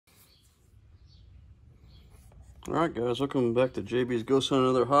Alright guys, welcome back to JB's Ghost Hunt and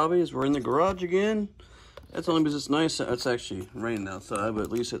Other Hobbies. We're in the garage again. That's only because it's nice. It's actually raining outside, but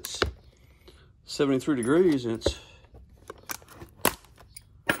at least it's 73 degrees and it's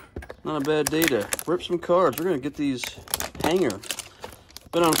not a bad day to rip some cards. We're going to get these hangers.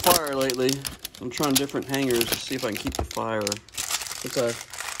 Been on fire lately. I'm trying different hangers to see if I can keep the fire. Since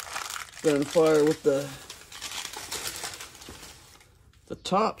I've been on fire with the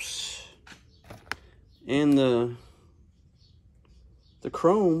tops and the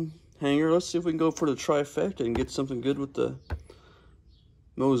chrome hanger. Let's see if we can go for the trifecta and get something good with the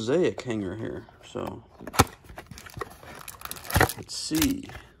Mosaic hanger here. So let's see.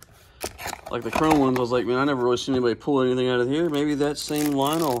 Like the chrome ones, I was like, man, I never really seen anybody pull anything out of here. Maybe that same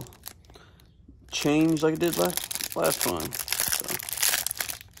line will change like it did last time. So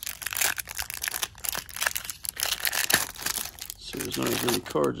see, there's not as many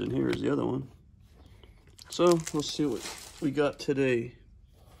cards in here as the other one. So let's see what we got today.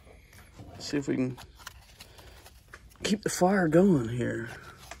 See if we can keep the fire going here.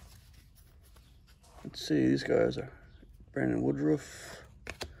 Let's see, these guys are Brandon Woodruff,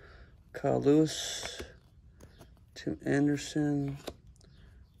 Kyle Lewis, Tim Anderson,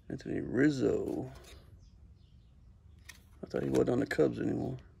 Anthony Rizzo. I thought he wasn't on the Cubs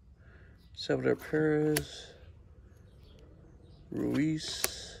anymore. Salvador Perez,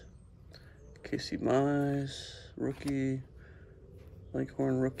 Ruiz, Casey Mize, rookie,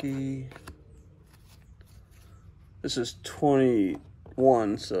 Leghorn rookie. This is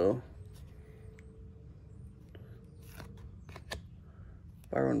 21, so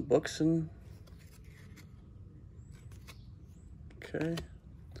Byron Buxton. Okay.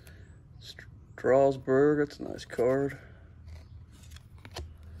 Strasburg, that's a nice card.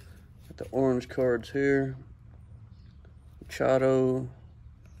 Got the orange cards here. Machado,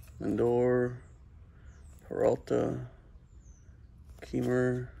 Lindor, Peralta,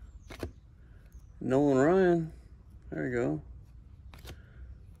 Kiemer, Nolan Ryan. There you go.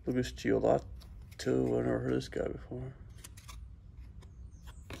 Lucas Giolito. I've never heard of this guy before.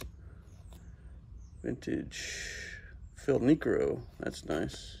 Vintage Phil Necro. That's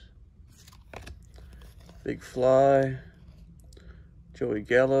nice. Big Fly. Joey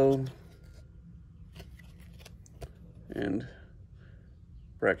Gallo. And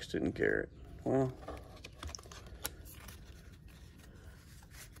Braxton Garrett. Well,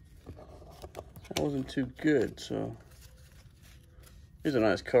 that wasn't too good, so these are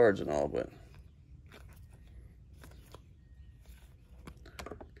nice cards and all, but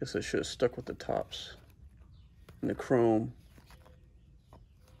guess I should have stuck with the tops and the chrome.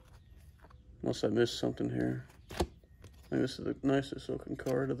 Unless I missed something here. I think this is the nicest looking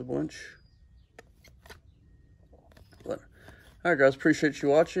card of the bunch. But alright guys, appreciate you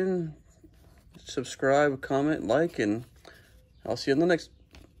watching. Subscribe, comment, like, and I'll see you in the next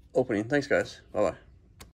opening. Thanks guys. Bye bye.